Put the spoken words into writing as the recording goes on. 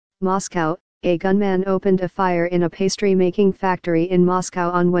Moscow. A gunman opened a fire in a pastry-making factory in Moscow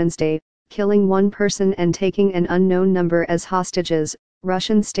on Wednesday, killing one person and taking an unknown number as hostages,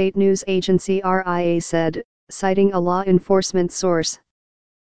 Russian state news agency RIA said, citing a law enforcement source.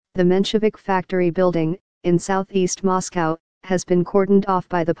 The Menshevik factory building, in southeast Moscow, has been cordoned off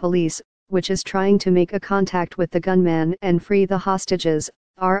by the police, which is trying to make a contact with the gunman and free the hostages,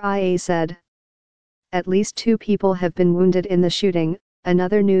 RIA said. At least 2 people have been wounded in the shooting,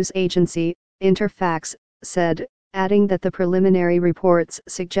 another news agency, Interfax, said, adding that the preliminary reports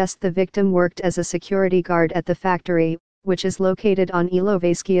suggest the victim worked as a security guard at the factory, which is located on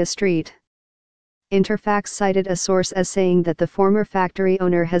Ilovaiskaya Street. Interfax cited a source as saying that the former factory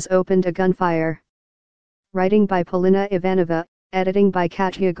owner has opened a gunfire. Writing by Polina Ivanova, editing by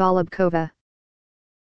Katya Golubkova.